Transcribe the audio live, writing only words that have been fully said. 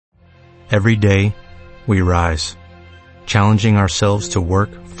Every day, we rise, challenging ourselves to work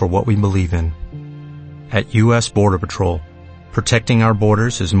for what we believe in. At U.S. Border Patrol, protecting our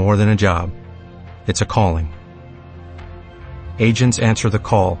borders is more than a job. It's a calling. Agents answer the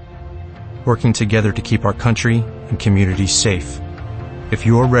call, working together to keep our country and communities safe. If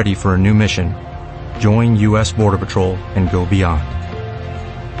you are ready for a new mission, join U.S. Border Patrol and go beyond.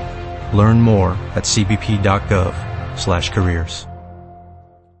 Learn more at cbp.gov/careers.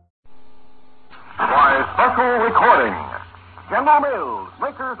 By special recording, General Mills,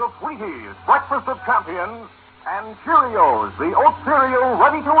 makers of Wheaties, Breakfast of Champions, and Cheerios, the oat cereal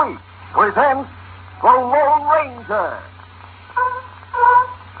ready to eat, presents The Lone Ranger.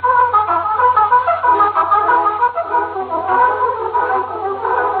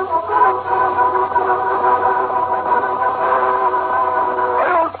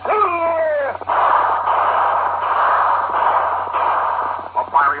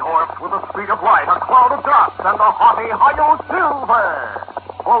 With the speed of light, a cloud of dust, and the haughty Hi-Yo Silver,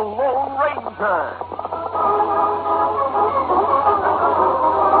 the Lone Ranger.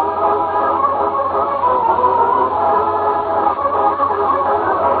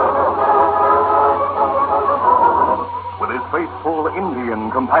 With his faithful Indian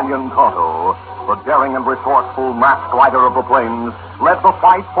companion Tonto, the daring and resourceful masked rider of the plains led the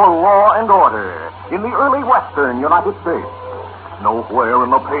fight for law and order in the early western United States. Nowhere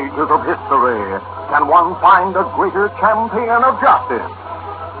in the pages of history can one find a greater champion of justice.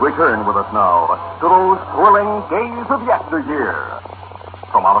 Return with us now to those thrilling days of yesteryear.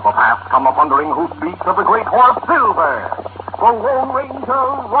 From out of the past come the thundering hoofbeats of the great horse Silver. The Lone Ranger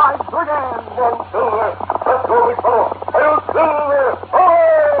rides again. Oh, Silver, let's go, big fellow. Hail, Silver,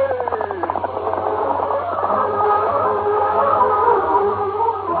 away!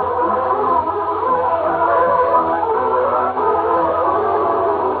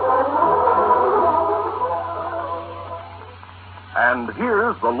 And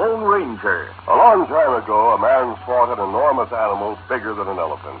here's the Lone Ranger. A long time ago, a man fought an enormous animal bigger than an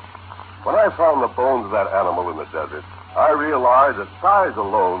elephant. When I found the bones of that animal in the desert, I realized that size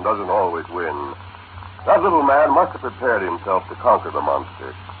alone doesn't always win. That little man must have prepared himself to conquer the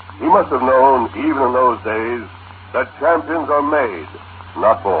monster. He must have known, even in those days, that champions are made,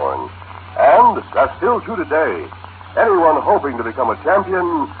 not born. And that's still true today. Anyone hoping to become a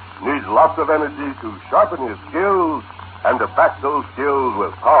champion needs lots of energy to sharpen his skills and to back those skills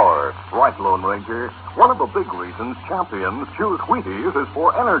with power. Right, Lone Ranger. One of the big reasons champions choose Wheaties is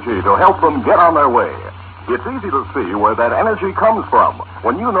for energy to help them get on their way. It's easy to see where that energy comes from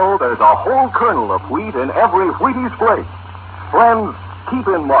when you know there's a whole kernel of wheat in every Wheaties flake. Friends, keep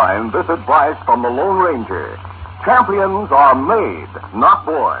in mind this advice from the Lone Ranger. Champions are made, not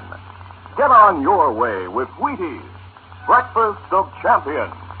born. Get on your way with Wheaties, Breakfast of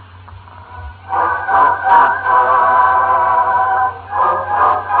Champions.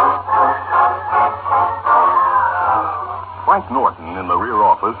 Frank Norton, in the rear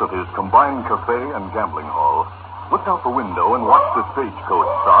office of his combined cafe and gambling hall, looked out the window and watched the stagecoach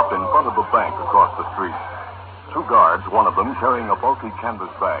stop in front of the bank across the street. Two guards, one of them carrying a bulky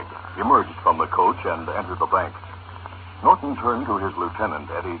canvas bag, emerged from the coach and entered the bank. Norton turned to his lieutenant,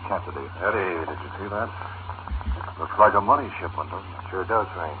 Eddie Cassidy. Eddie, did you see that? Looks like a money shipment, doesn't it? Sure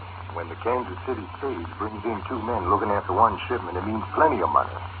does, Frank. When the Kansas City stage brings in two men looking after one shipment, it means plenty of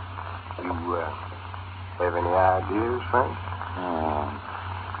money. You, have any ideas, Frank?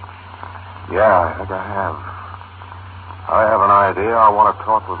 Yeah, I think I have. I have an idea. I want to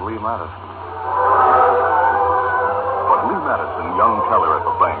talk with Lee Madison. But Lee Madison, young teller at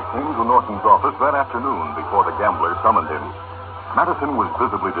the bank, came to Norton's office that afternoon before the gambler summoned him. Madison was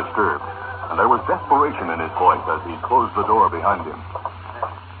visibly disturbed, and there was desperation in his voice as he closed the door behind him.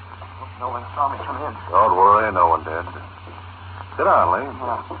 No one saw me come in. Don't worry, no one did. Sit down, Lee.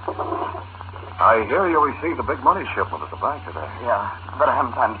 I hear you received a big money shipment at the bank today. Yeah, but I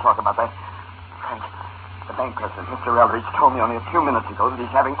haven't time to talk about that. Frank, the bank president, Mr. Eldridge, told me only a few minutes ago that he's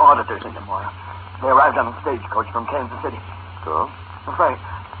having auditors in tomorrow. They arrived on a stagecoach from Kansas City. So? I'm afraid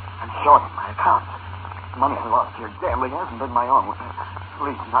I'm short in my accounts. The money I lost here gambling hasn't been my own. At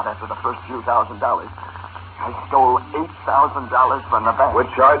least not after the first few $1,000. I stole $8,000 from the bank.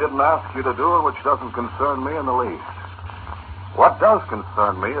 Which I didn't ask you to do and which doesn't concern me in the least. What does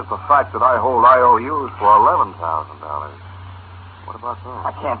concern me is the fact that I hold IOUs for $11,000. What about that?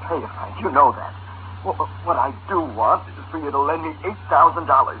 I can't pay you, Frank. You know that. What I do want is for you to lend me $8,000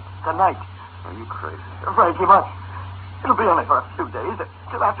 tonight. Are you crazy? Frank, you must. It'll be only for a few days,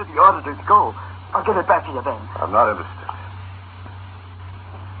 till after the auditors go. I'll get it back to you then. I'm not interested.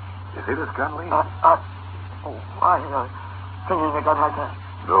 You see this gun, Lee? Why, thinking a gun like that?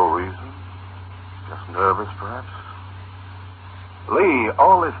 No reason. Just nervous, perhaps? Lee,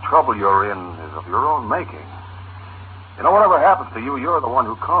 all this trouble you're in is of your own making. You know, whatever happens to you, you're the one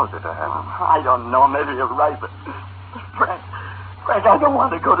who caused it to happen. I don't know. Maybe you're right, but Frank, I don't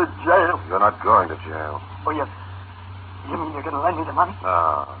want to go to jail. You're not going to jail. Oh, you mean you're going to lend me the money?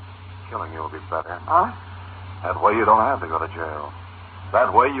 No. Killing you will be better. Huh? That way you don't have to go to jail.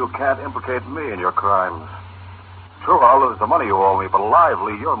 That way you can't implicate me in your crimes. True, I'll lose the money you owe me, but alive,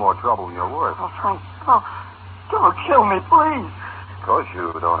 Lee, you're more trouble than you're worth. Oh, Frank, don't kill me, please. Of course, you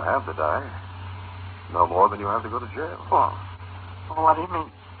don't have to die. No more than you have to go to jail. Well, what do you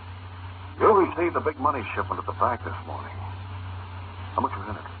mean? You received a big money shipment at the bank this morning. How much was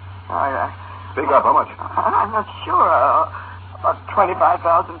in it? Speak up, how much? I'm not sure. About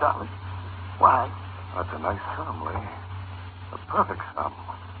 $25,000. Why? That's a nice sum, Lee. A perfect sum.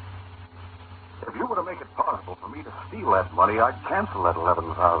 If you were to make it possible for me to steal that money, I'd cancel that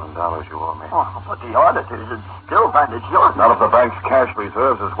 $11,000 you owe me. Oh, but the auditors would still find it yours. Not if the bank's cash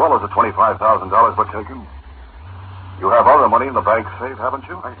reserves as well as the $25,000 were taken. You have other money in the bank safe, haven't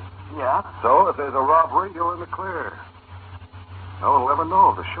you? Yeah. So if there's a robbery, you're in the clear. No one will ever know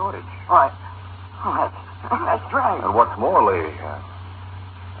of the shortage. Why? Oh, that's right. And what's more, Lee,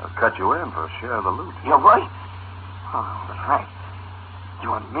 I'll cut you in for a share of the loot. You're right. Oh, that's right. Do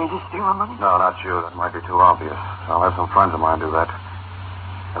you want me to steal the money? No, not you. That might be too obvious. I'll have some friends of mine do that.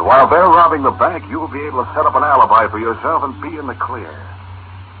 And while they're robbing the bank, you'll be able to set up an alibi for yourself and be in the clear.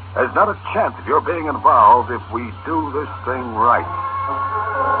 There's not a chance of your being involved if we do this thing right.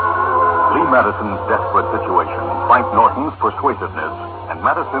 Lee Madison's desperate situation, Frank Norton's persuasiveness, and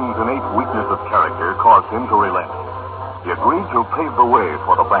Madison's innate weakness of character caused him to relent. He agreed to pave the way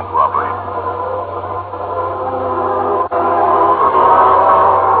for the bank robbery.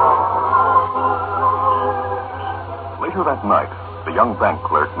 Later that night, the young bank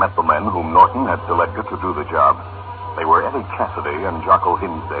clerk met the men whom Norton had selected to do the job. They were Eddie Cassidy and Jocko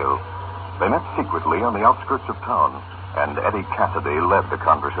Hinsdale. They met secretly on the outskirts of town, and Eddie Cassidy led the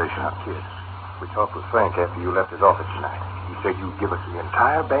conversation. Kid, we talked with Frank after you left his office tonight. He said you'd give us the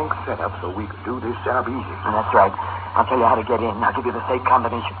entire bank setup so we could do this job easy. That's right. I'll tell you how to get in. I'll give you the safe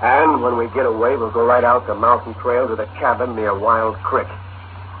combination. And when we get away, we'll go right out the mountain trail to the cabin near Wild Creek.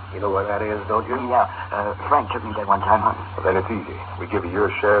 You know where that is, don't you? Yeah. Frank took me there one time, huh? Well, then it's easy. We give you your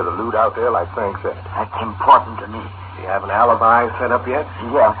share of the loot out there like Frank said. That's important to me. Do you have an alibi set up yet?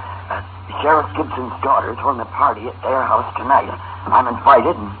 Yeah. Sheriff Gibson's daughter told me a party at their house tonight. I'm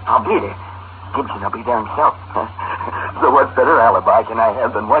invited, and I'll be there. Gibson will be there himself. So what better alibi can I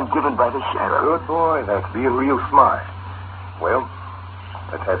have than one given by the sheriff? Good boy. That's being real smart. Well,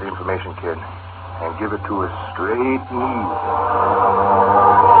 let's have the information, kid. And give it to us straight and easy.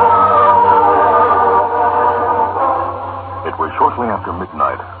 It was shortly after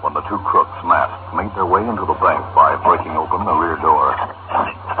midnight when the two crooks masked made their way into the bank by breaking open the rear door.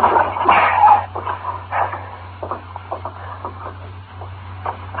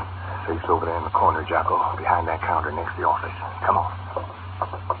 Safe's over there in the corner, Jocko, behind that counter next to the office. Come on.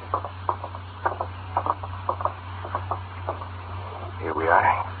 Here we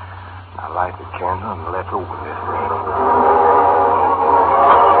are. Now light the candle and let's open this thing.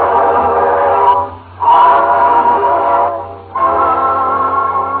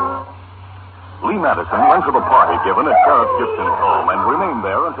 Madison went to the party given at Sheriff Gibson's home and remained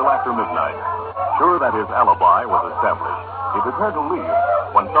there until after midnight. Sure that his alibi was established, he prepared to leave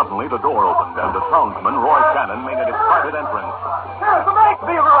when suddenly the door opened and the townsman, Roy Shannon, made an excited entrance. Sheriff, the bank's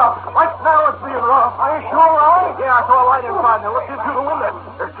being robbed. What now is being robbed? Are you sure, Roy? Yeah, I saw a light inside and I looked in through the window.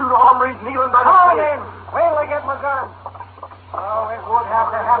 There's two hombres kneeling by the Come on safe. in. Wait till I get my gun. Oh, it would have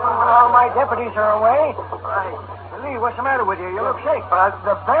to happen when all my deputies are away. Right. Lee, what's the matter with you? You look sick.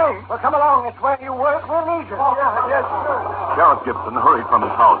 The bank? Well, come along. It's where you work. We'll need you. Yes, sure. Sheriff Gibson hurried from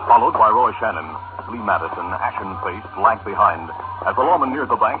his house, followed by Roy Shannon. Lee Madison, ashen-faced, lagged behind. As the lawman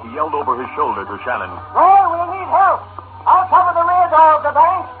neared the bank, he yelled over his shoulder to Shannon. Roy, we'll need help. I'll cover the rear door of the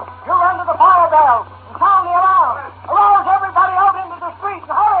bank. You run to the fire bell and sound the alarm. Arouse everybody out into the street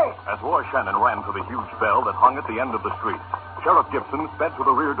and hurry. As Roy Shannon ran to the huge bell that hung at the end of the street, Sheriff Gibson sped to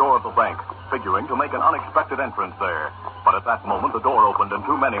the rear door of the bank, figuring to make an unexpected entrance there. But at that moment, the door opened and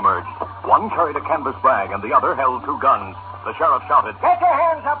two men emerged. One carried a canvas bag and the other held two guns. The sheriff shouted, "Get your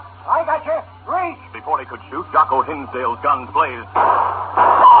hands up. I got you. Reach." Before he could shoot, Jocko Hinsdale's guns blazed.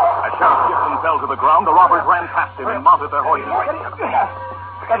 As Sheriff Gibson fell to the ground, the robbers ran past him and mounted their horses.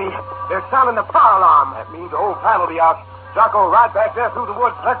 Eddie, they're sounding the fire alarm. That means the whole town will be out. Jocko, right back there through the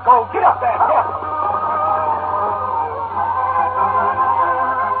woods. Let's go. Get up there. Yeah.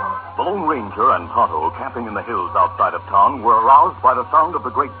 The Lone Ranger and Tonto, camping in the hills outside of town, were aroused by the sound of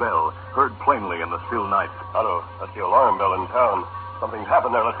the great bell, heard plainly in the still night. Tonto, that's the alarm bell in town. Something's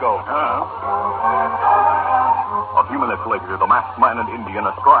happened there. Let's go. A few minutes later, the masked man and Indian,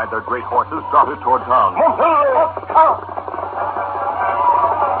 astride their great horses, started toward town. The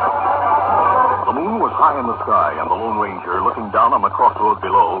moon was high in the sky, and the Lone Ranger, looking down on the crossroad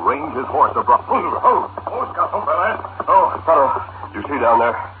below, reined his horse abruptly. Tonto, do you see down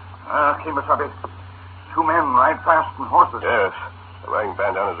there? Kimasabi. Two men ride fast on horses. Yes. The wearing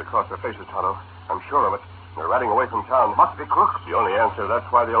bandanas across their faces, Tonto. I'm sure of it. They're riding away from town. Must be crooks. The only answer. That's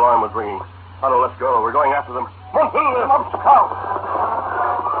why the alarm was ringing. Tonto, let's go. We're going after them. Here's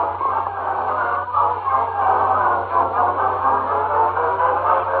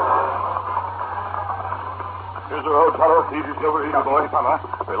the road, Tonto. Easy, Silver. Easy, boy.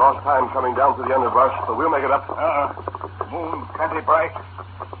 We lost time coming down through the underbrush, but we'll make it up. Moon plenty bright.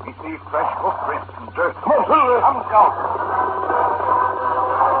 We see fresh hoof prints and dirt. Come on, Silver. Come, Scout.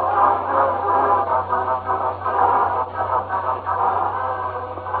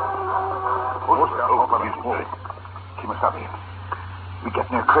 Kimasabi, we get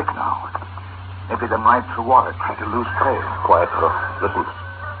near creek now. Maybe them ride through water, try to lose trail. Quiet, Tonto. Listen.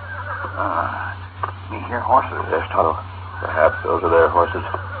 Me hear horses. Yes, Tonto. Perhaps those are their horses.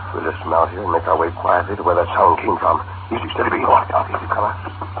 We'll just mount here and make our way quietly to where that sound came from. Easy, steady, be. Go on, easy, fella.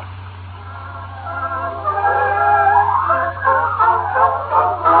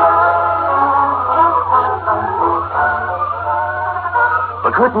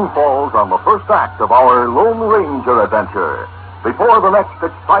 The curtain falls on the first act of our Lone Ranger adventure. Before the next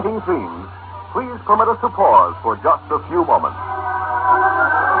exciting scenes, please permit us to pause for just a few moments.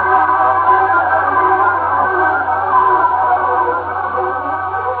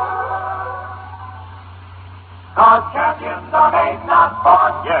 Cause champions are made, not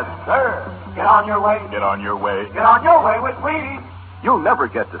born. Yes, sir. Get on your way. Get on your way. Get on your way with Wheaties. You'll never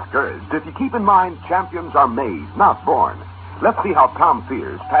get discouraged if you keep in mind champions are made, not born. Let's see how Tom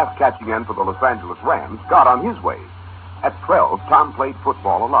Sears, pass catching end for the Los Angeles Rams, got on his way. At 12, Tom played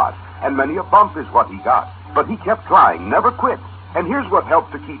football a lot, and many a bump is what he got. But he kept trying, never quit. And here's what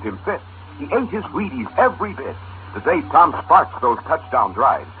helped to keep him fit. He ate his Wheaties every bit. Today, Tom sparks those touchdown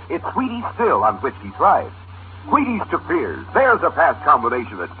drives. It's Wheaties still on which he thrives. Wheaties to Fears. There's a pass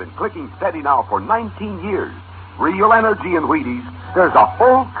combination that's been clicking steady now for 19 years. Real energy in Wheaties. There's a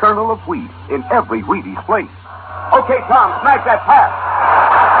whole kernel of wheat in every Wheaties plate. Okay, Tom, smash that pass.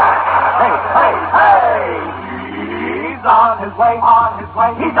 Hey! He's on his way, on his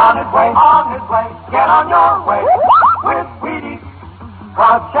way. He's on his way, on his way. Get on your way with Wheaties.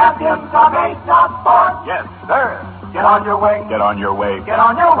 Cause champions are made, not born. Yes, sir. Get on your way. Get on your way. Get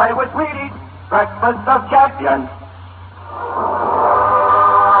on your way with Wheaties. Breakfast of champions.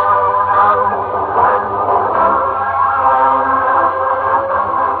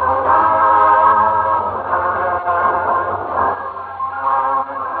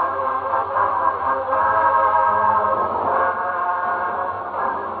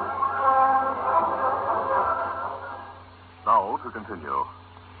 Now to continue.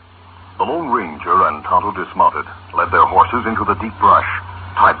 The Lone Ranger and Tonto dismounted, led their horses into the deep brush,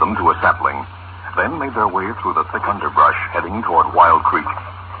 tied them to a sapling, then made their way through the thick underbrush, heading toward Wild Creek.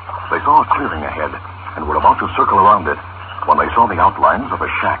 They saw a clearing ahead, and were about to circle around it, when they saw the outlines of a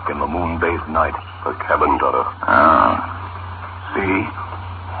shack in the moon-bathed night. A cabin, Tonto. See?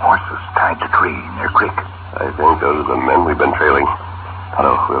 Horses tied to tree near creek. I think those are the men we've been trailing.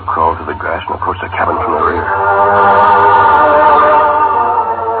 Tonto, we'll crawl to the grass and approach the cabin from the rear.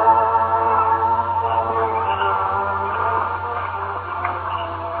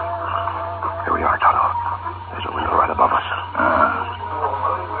 Here we are, Tonto. There's a window right above us.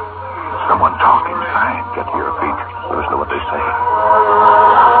 Someone talk inside. Get to your feet. Listen to what they say.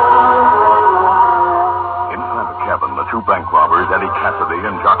 Inside the cabin, the two bank robbers, Eddie Cassidy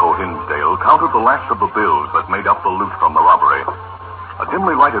and Jocko Hinsdale, counted the last of the bills that made up the loot from the robbery. A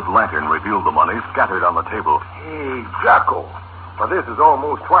dimly lighted lantern revealed the money scattered on the table. Hey, Jocko. Well, this is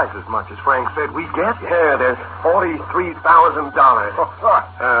almost twice as much as Frank said we'd get. Yeah, there's $43,000.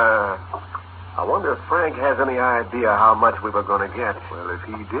 I wonder if Frank has any idea how much we were going to get. Well, if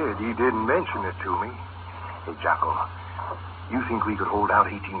he did, he didn't mention it to me. Hey, Jocko, you think we could hold out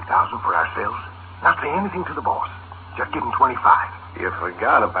 $18,000 for ourselves? Not say anything to the boss. Just give him 25. You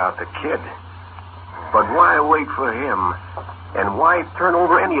forgot about the kid. But why wait for him? And why turn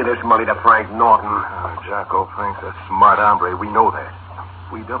over any of this money to Frank Norton? Jocko, Frank's a smart hombre. We know that.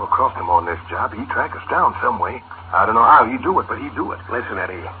 If we double-crossed him on this job, he'd track us down some way. I don't know how he'd do it, but he'd do it. Listen,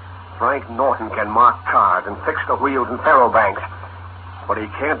 Eddie. Frank Norton can mark cars and fix the wheels and faro banks. But he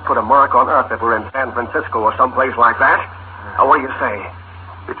can't put a mark on us if we're in San Francisco or someplace like that. Now, what do you say?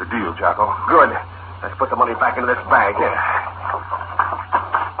 It's a deal, Jocko. Good. Let's put the money back into this bag. Yeah.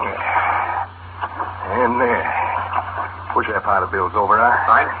 And there. Push that pile of bills over, huh?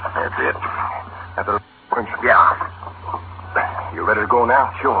 Right. That's it. At the... Yeah. You ready to go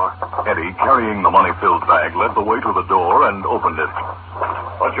now? Sure. Eddie, carrying the money-filled bag, led the way to the door and opened it.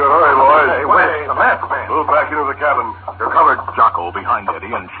 What's your hurry, boys? Hey, wait. The masked man. Move back into the cabin. You're covered. Jocko, behind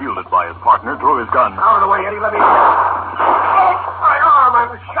Eddie and shielded by his partner, drew his gun. Out of the way, Eddie. Let me... Oh, my arm. I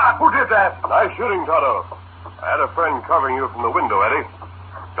was shot. Who did that? Nice shooting, Toto. I had a friend covering you from the window, Eddie.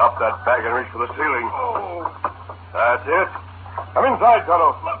 Drop that bag and reach for the ceiling. Oh. That's it. Come inside,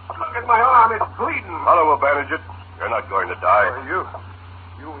 Toto. Look at my arm. It's bleeding. Toto will bandage it. You're not going to die. You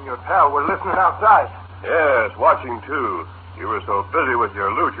and your pal were listening outside. Yes, watching, too. You were so busy with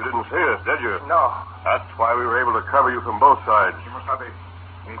your loot, you didn't see us, did you? No. That's why we were able to cover you from both sides.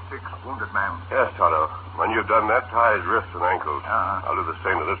 Me 6 wounded, ma'am. Yes, Toto. When you've done that, tie his wrists and ankles. I'll do the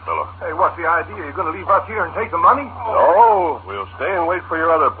same to this fellow. Hey, what's the idea? You're going to leave us here and take the money? No, we'll stay and wait for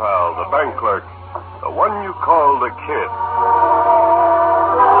your other pal, the bank clerk. The one you call the Kid.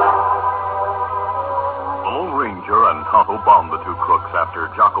 The Lone Ranger and Tonto bound the 2 crooks after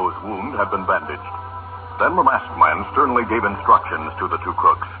Jocko's wound had been bandaged. Then the masked man sternly gave instructions to the 2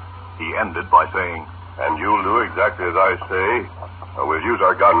 crooks. He ended by saying, "And you'll do exactly as I say, or we'll use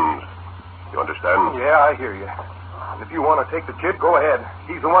our guns. You understand?" Yeah, I hear you. And if you want to take the kid, go ahead.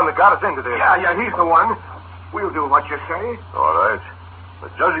 He's the one that got us into this. Yeah, he's the one. We'll do what you say. All right.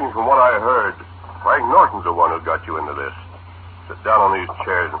 But judging from what I heard, Frank Norton's the one who got you into this. Sit down on these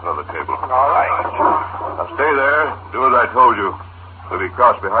chairs in front of the table. All right. Now stay there. Do as I told you. We'll be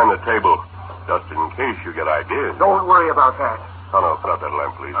crossed behind the table, just in case you get ideas. Don't worry about that. Tono, put out that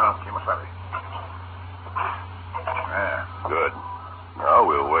lamp, please. Kimasabi. Yeah. Good. Now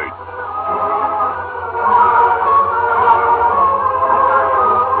we'll wait.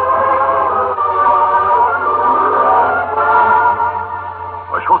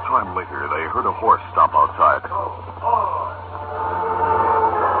 A short time later, they heard a horse stop outside.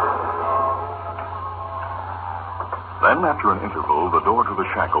 Then, after an interval, the door to the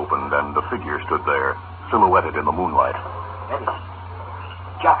shack opened and a figure stood there, silhouetted in the moonlight. Eddie.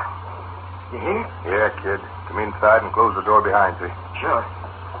 Jack. You here? Yeah, kid. Come inside and close the door behind you. Sure.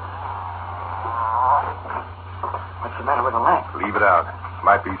 What's the matter with the lamp? Leave it out.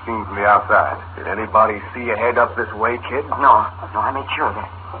 Might be seen from the outside. Did anybody see you head up this way, kid? No, I made sure of that.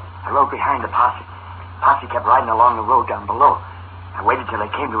 I rode behind the posse. Posse kept riding along the road down below. I waited till they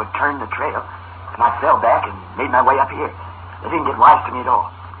came to a turn in the trail, and I fell back and made my way up here. They didn't get wise to me at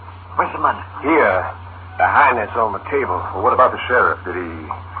all. Where's the money? Here. Behind us on the table. Well, what about the sheriff? Did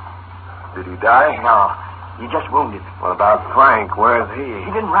he die? No, he just wounded. What about Frank? Where's he?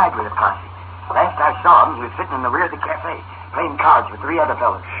 He didn't ride with the posse. Last I saw him, he was sitting in the rear of the cafe, playing cards with 3 other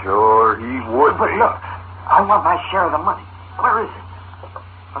fellas. Sure, he would But be. look, I want my share of the money. Where is it?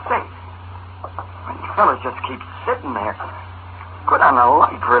 I'll say, these fellas just keep sitting there. Put on the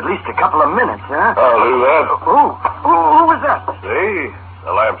light for at least a couple of minutes, huh? I'll do that. Who was that? See?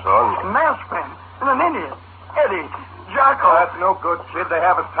 The lamp's on. A masked man and an Indian. Eddie, Jocko. That's no good, kid. They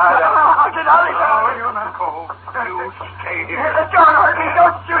have us tied up. I'll get out of here. Oh, you're not cold. You stay here. Don't hurt me.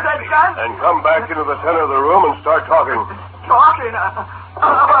 Don't shoot that gun. And come back into the center of the room and start talking. Talking?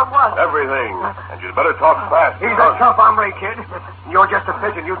 About what? Everything. And you'd better talk fast. He's a tough hombre, kid. You're just a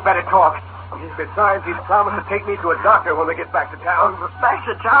pigeon. You'd better talk. Besides, he's promised to take me to a doctor when they get back to town. Back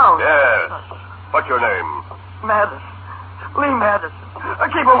to town? Yes. What's your name? Madison. Lee Madison.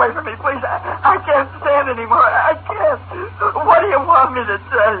 Keep away from me, please. I can't stand anymore. I can't. What do you want me to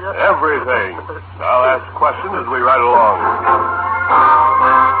tell you? Everything. I'll ask questions as we ride along.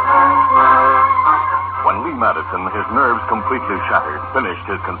 When Lee Madison, his nerves completely shattered, finished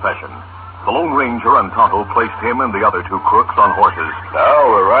his confession, the Lone Ranger and Tonto placed him and the other 2 crooks on horses. Now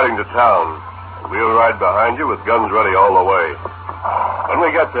we're riding to town. We'll ride behind you with guns ready all the way. When we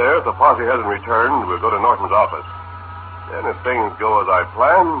get there, if the posse hasn't returned, we'll go to Norton's office. Then if things go as I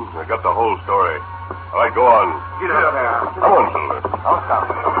plan, we've got the whole story. All right, go on. Get up there. Come on, Silver. I'll stop.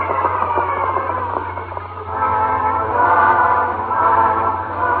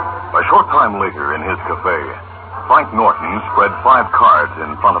 A short time later, in his cafe, Frank Norton spread 5 cards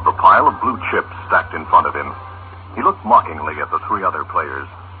in front of the pile of blue chips stacked in front of him. He looked mockingly at the 3 other players,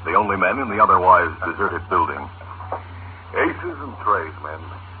 the only men in the otherwise deserted building. Aces and trays, men.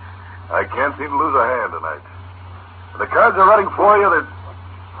 I can't seem to lose a hand tonight. The cards are running for you.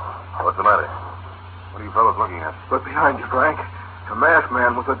 What's the matter? What are you fellows looking at? Look behind you, Frank. A masked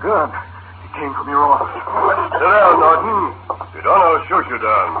man with a gun. He came from your office. Sit down, Norton. You don't know, shoot you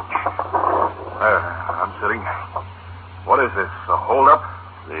done. I'm sitting. What is this, a hold-up?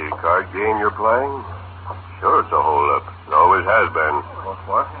 The card game you're playing? Sure, it's a hold-up. It always has been.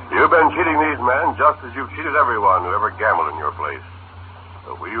 What? You've been cheating these men just as you've cheated everyone who ever gambled in your place.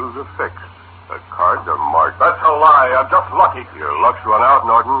 The wheels are fixed. The cards are marked. That's a lie. I'm just lucky. Your luck's run out,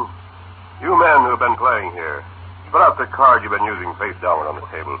 Norton. You men who have been playing here, spread out the card you've been using face downward on the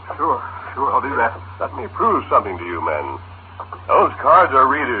table. Sure, I'll do that. Let me prove something to you men. Those cards are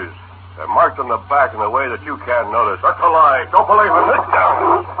readers. They're marked on the back in a way that you can't notice. That's a lie. Don't believe it. Sit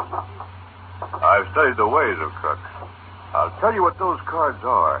down. I've studied the ways of crooks. I'll tell you what those cards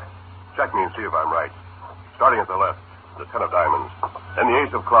are. Check me and see if I'm right. Starting at the left, the 10 of diamonds. Then the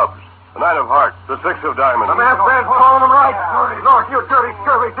ace of clubs. The 9 of hearts. The 6 of diamonds. The masked man's calling him right. North, you dirty,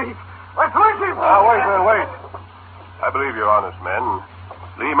 scurvy thief. Let's lynch him. Wait, man, wait. I believe you're honest men.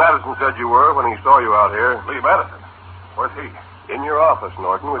 Lee Madison said you were when he saw you out here. Lee Madison? Where's he? In your office,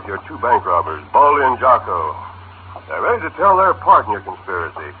 Norton, with your 2 bank robbers, Baldy and Jocko. They're ready to tell their part in your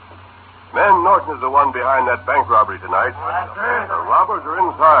conspiracy. Men, Norton is the one behind that bank robbery tonight. The robbers are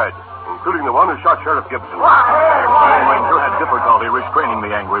inside, including the one who shot Sheriff Gibson. Ranger had difficulty restraining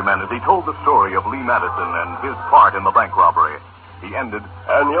the angry men as he told the story of Lee Madison and his part in the bank robbery. He ended.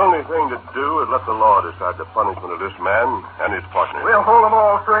 And the only thing to do is let the law decide the punishment of this man and his partner. We'll hold them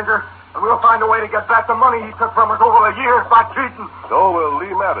all, stranger. And we'll find a way to get back the money he took from us over the years by cheating. So will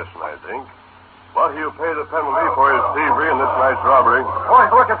Lee Madison, I think. But he'll pay the penalty for his thievery in this night's robbery.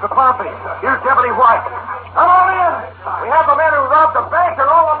 Boys, look at the posse. Here's Deputy White. Come on in. We have the men who robbed the bank and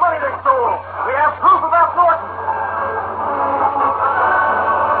all the money they stole. We have proof about Norton.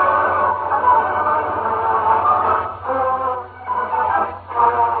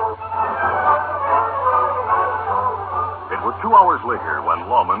 It was 2 hours later when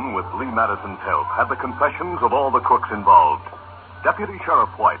lawmen, with Lee Madison's help, had the confessions of all the crooks involved. Deputy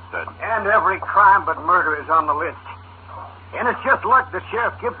Sheriff White said, And every crime but murder is on the list. And it's just luck that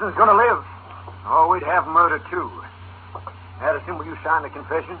Sheriff Gibson's going to live. Oh, we'd have murder, too. Addison, will you sign the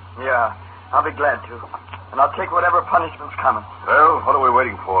confession? Yeah, I'll be glad to. And I'll take whatever punishment's coming. Well, what are we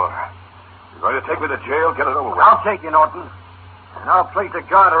waiting for? You're going to take me to jail? Get it over with. I'll take you, Norton. And I'll place a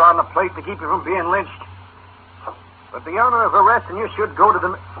guard around the place to keep you from being lynched. But the honor of arresting you should go to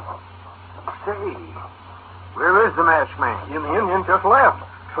the... Say, where is the masked man? The Indian just left.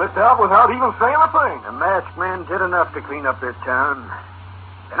 Slipped out without even saying a thing. The masked man did enough to clean up this town.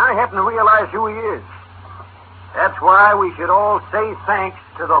 And I happen to realize who he is. That's why we should all say thanks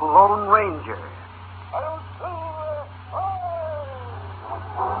to the Lone Ranger.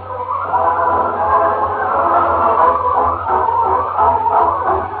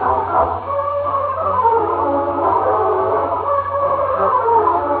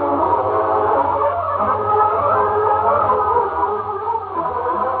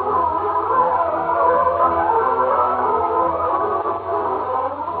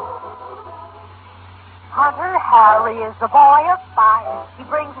 Harry is the boy of fire. He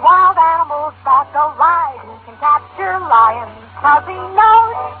brings wild animals back alive. He can capture lions, 'cause he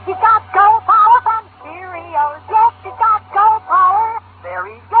knows he's got go power from Cheerios. Yes, he's got go power. There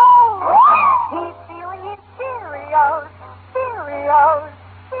he goes. He's feeling his Cheerios. Cheerios.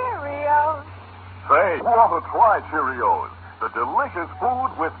 Cheerios. Say, you ought to try Cheerios, the delicious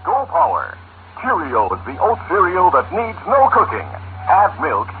food with Go Power. Cheerios, the oat cereal that needs no cooking. Add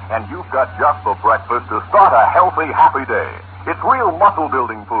milk, and you've got just the breakfast to start a healthy, happy day. It's real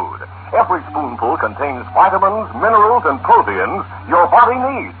muscle-building food. Every spoonful contains vitamins, minerals, and proteins your body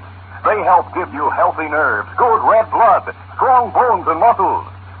needs. They help give you healthy nerves, good red blood, strong bones and muscles.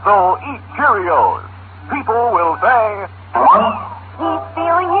 So eat Cheerios. People will say... He's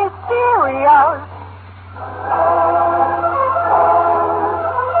feeling his Cheerios.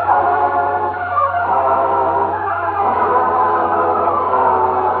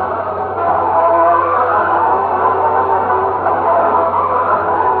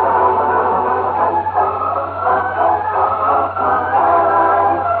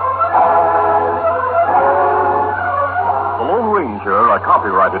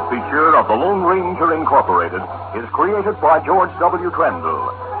 Copyrighted feature of the Lone Ranger Incorporated is created by George W.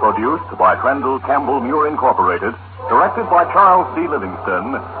 Trendle, produced by Trendle Campbell Muir Incorporated, directed by Charles D.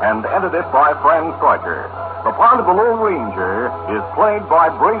 Livingston, and edited by Fran Stryker. The part of the Lone Ranger is played by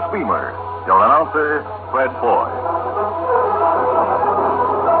Brace Beamer. Your announcer, Fred Foy.